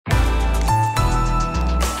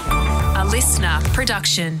listener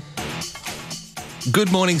production.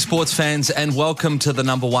 Good morning, sports fans, and welcome to the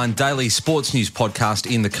number one daily sports news podcast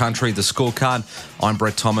in the country, The Scorecard. I'm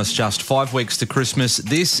Brett Thomas. Just 5 weeks to Christmas.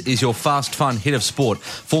 This is your fast, fun hit of sport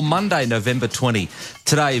for Monday, November 20.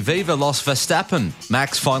 Today, Viva Los Verstappen.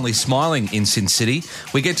 Max finally smiling in Sin City.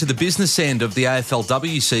 We get to the business end of the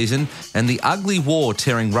AFLW season and the ugly war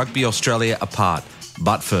tearing Rugby Australia apart.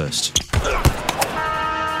 But first.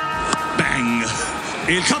 Bang.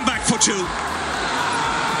 He'll come back for two.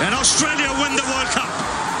 And Australia win the World Cup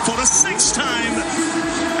for the sixth time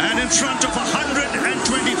and in front of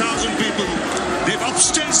 120,000 people. They've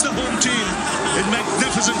upstaged the home team in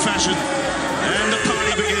magnificent fashion. And the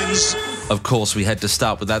party begins. Of course, we had to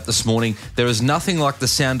start with that this morning. There is nothing like the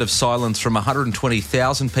sound of silence from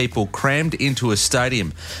 120,000 people crammed into a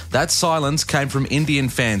stadium. That silence came from Indian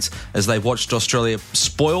fans as they watched Australia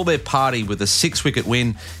spoil their party with a 6-wicket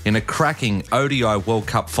win in a cracking ODI World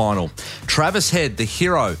Cup final. Travis Head, the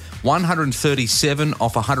hero, 137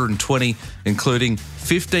 off 120, including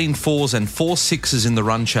 15 fours and 4 sixes in the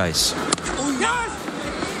run chase.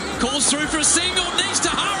 Calls through for a single, needs to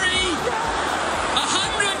hurry.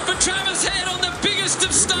 100 for Travis Head on the biggest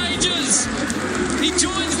of stages. He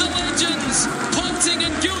joins the legends, Ponting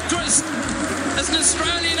and Gilchrist, as an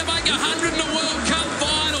Australian to make 100 in a World Cup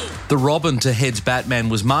final. The Robin to Head's Batman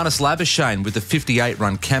was Marnus Labuschagne with a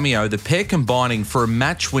 58-run cameo, the pair combining for a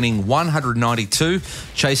match-winning 192,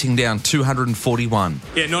 chasing down 241.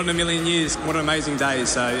 Yeah, not in a million years. What an amazing day.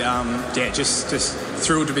 So, just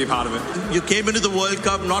thrilled to be a part of it. You came into the World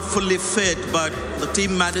Cup not fully fit, but the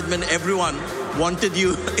team management, everyone wanted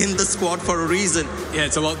you in the squad for a reason. Yeah,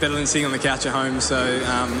 it's a lot better than sitting on the couch at home. So,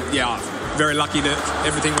 very lucky that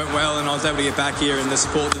everything went well and I was able to get back here and the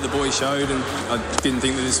support that the boys showed, and I didn't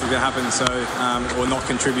think that this was going to happen, so or not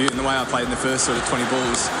contribute in the way I played in the first sort of 20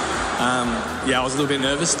 balls. I was a little bit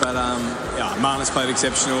nervous, but Marnus played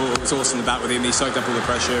exceptional. It was awesome to bat with him. He soaked up all the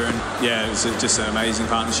pressure, and it was just an amazing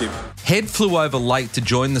partnership. Head flew over late to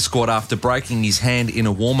join the squad after breaking his hand in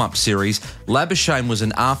a warm-up series. Labuschagne was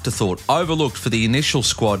an afterthought, overlooked for the initial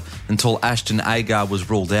squad until Ashton Agar was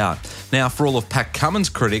ruled out. Now, for all of Pat Cummins'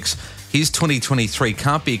 critics, his 2023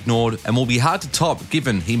 can't be ignored and will be hard to top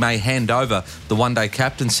given he may hand over the one-day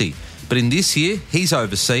captaincy. But in this year, he's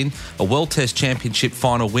overseen a World Test Championship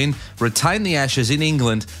final win, retained the Ashes in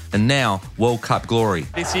England, and now World Cup glory.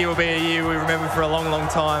 This year will be a year we remember for a long, long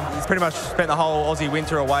time. He's pretty much spent the whole Aussie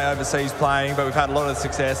winter away overseas playing, but we've had a lot of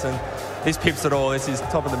success, and this pips it all. This is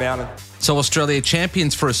top of the mountain. So Australia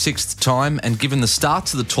champions for a sixth time, and given the start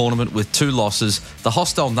to the tournament with 2 losses, the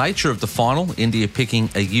hostile nature of the final, India picking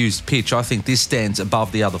a used pitch, I think this stands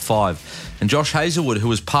above the other 5. And Josh Hazlewood, who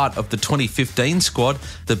was part of the 2015 squad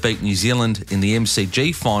that beat New Zealand in the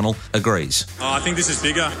MCG final, agrees. I think this is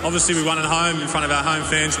bigger. Obviously we won at home in front of our home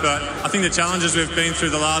fans, but I think the challenges we've been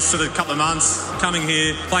through the last sort of couple of months, coming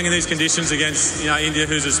here, playing in these conditions against India,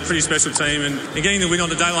 who's a pretty special team, and getting the win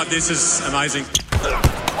on a day like this is amazing.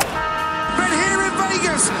 But here in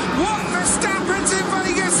Vegas, what Verstappen's in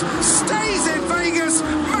Vegas stays in Vegas.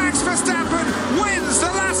 Max Verstappen wins the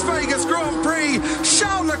Las Vegas Grand Prix.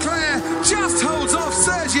 Charles Leclerc just holds off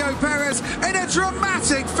Sergio Perez in a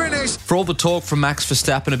dramatic finish. For all the talk from Max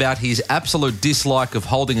Verstappen about his absolute dislike of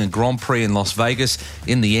holding a Grand Prix in Las Vegas,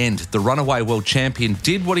 in the end, the runaway world champion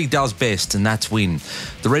did what he does best, and that's win.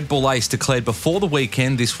 The Red Bull ace declared before the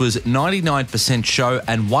weekend this was 99% show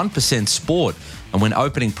and 1% sport. And when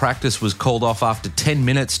opening practice was called off after 10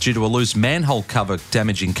 minutes due to a loose manhole cover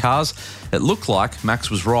damaging cars, it looked like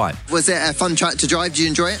Max was right. Was it a fun track to drive? Did you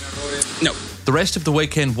enjoy it? No. The rest of the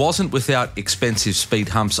weekend wasn't without expensive speed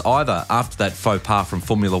humps either after that faux pas from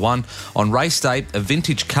Formula One. On race day, a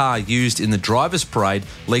vintage car used in the driver's parade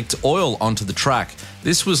leaked oil onto the track.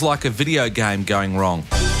 This was like a video game going wrong.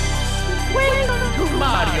 Welcome to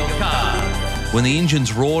Mario Kart. When the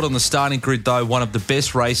engines roared on the starting grid, though, one of the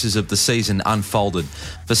best races of the season unfolded.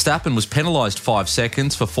 Verstappen was penalised 5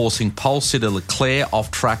 seconds for forcing pole sitter Leclerc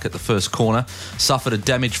off track at the first corner, suffered a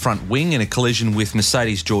damaged front wing in a collision with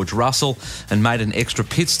Mercedes' George Russell, and made an extra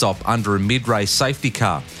pit stop under a mid-race safety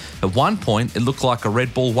car. At one point, it looked like a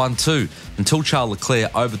Red Bull 1-2 until Charles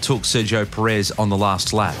Leclerc overtook Sergio Perez on the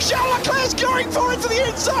last lap. Charles Leclerc's going for it to the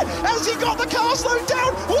inside as he got the car slowed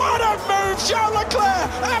down. What a move, Charles Leclerc!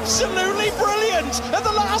 Absolutely brilliant! At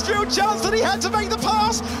the last real chance that he had to make the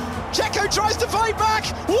pass, Checo tries to fight back.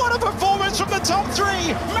 What a performance from the top 3.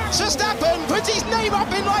 Max Verstappen puts his name up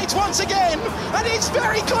in lights once again, and it's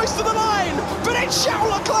very close to the line. But it's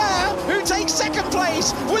Charles Leclerc who takes second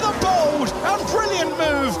place with a bold and brilliant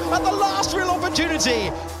move at the last real opportunity.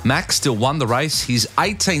 Max still won the race, his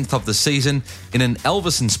 18th of the season, in an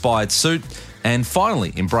Elvis-inspired suit, and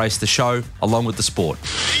finally embraced the show along with the sport.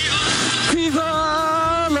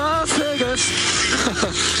 Viva Las Vegas!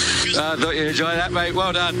 I thought you'd enjoy that, mate.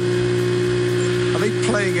 Well done. Are they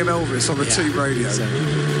playing an Elvis on the team radio?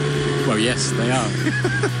 Well, yes, they are.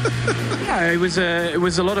 Yeah, it was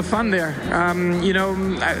a lot of fun there.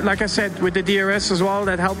 Like I said, with the DRS as well,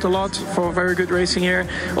 that helped a lot for very good racing here.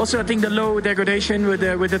 Also, I think the low degradation with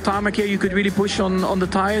the tarmac here, you could really push on the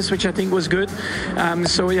tyres, which I think was good.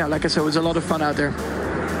 Like I said, it was a lot of fun out there.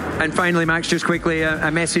 And finally, Max, just quickly,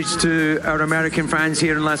 a message to our American fans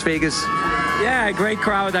here in Las Vegas. Yeah, great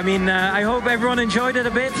crowd. I mean, I hope everyone enjoyed it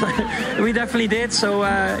a bit. We definitely did. So,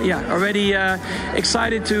 already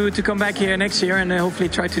excited to come back here next year and hopefully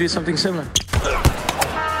try to do something similar.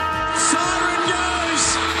 Siren goes.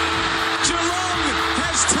 Geelong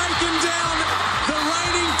has taken down the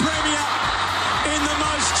reigning premier in the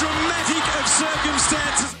most dramatic of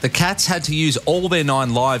circumstances. The Cats had to use all their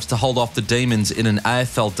 9 lives to hold off the Demons in an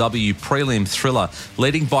AFLW prelim thriller.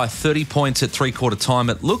 Leading by 30 points at three-quarter time,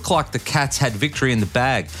 it looked like the Cats had victory in the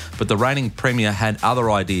bag, but the reigning premier had other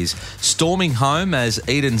ideas. Storming home as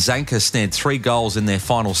Eden Zanker snared 3 goals in their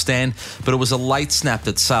final stand, but it was a late snap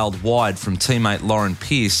that sailed wide from teammate Lauren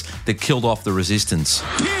Pearce that killed off the resistance.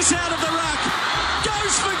 Pearce out of the ruck.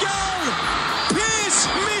 Goes for goal. Pearce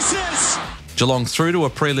misses. Geelong through to a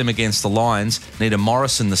prelim against the Lions. Nita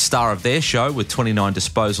Morrison, the star of their show, with 29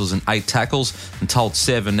 disposals and 8 tackles, and told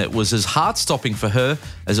Seven it was as heart-stopping for her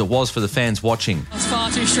as it was for the fans watching. It was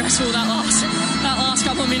far too stressful that last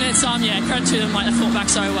couple of minutes. Credit to them, they fought back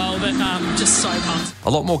so well, but just so pumped.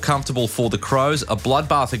 A lot more comfortable for the Crows. A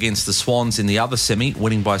bloodbath against the Swans in the other semi,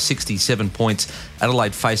 winning by 67 points.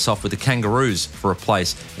 Adelaide face off with the Kangaroos for a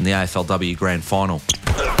place in the AFLW Grand Final.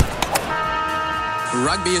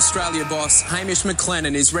 Rugby Australia boss Hamish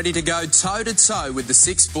McLennan is ready to go toe-to-toe with the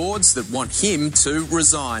 6 boards that want him to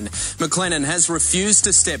resign. McLennan has refused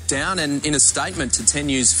to step down and, in a statement to 10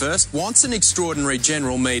 News First, wants an extraordinary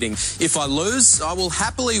general meeting. If I lose, I will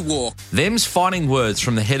happily walk. Them's fighting words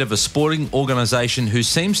from the head of a sporting organisation who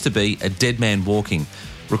seems to be a dead man walking.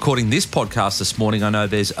 Recording this podcast this morning, I know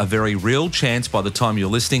there's a very real chance by the time you're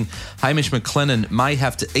listening, Hamish McLennan may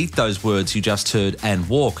have to eat those words you just heard and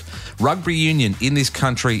walk. Rugby union in this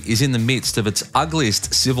country is in the midst of its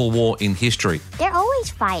ugliest civil war in history. They're always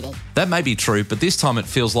fighting. That may be true, but this time it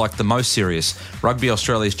feels like the most serious. Rugby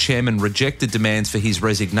Australia's chairman rejected demands for his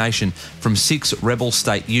resignation from 6 rebel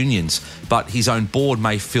state unions, but his own board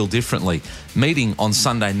may feel differently, meeting on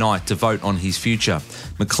Sunday night to vote on his future.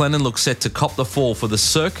 McLennan looks set to cop the fall for the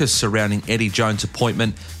circus surrounding Eddie Jones'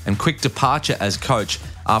 appointment and quick departure as coach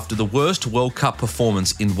after the worst World Cup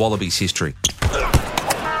performance in Wallabies history.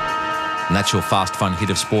 And that's your fast, fun hit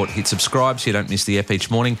of sport. Hit subscribe so you don't miss the ep each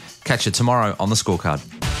morning. Catch you tomorrow on The Scorecard.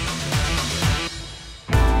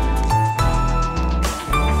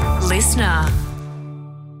 Listener.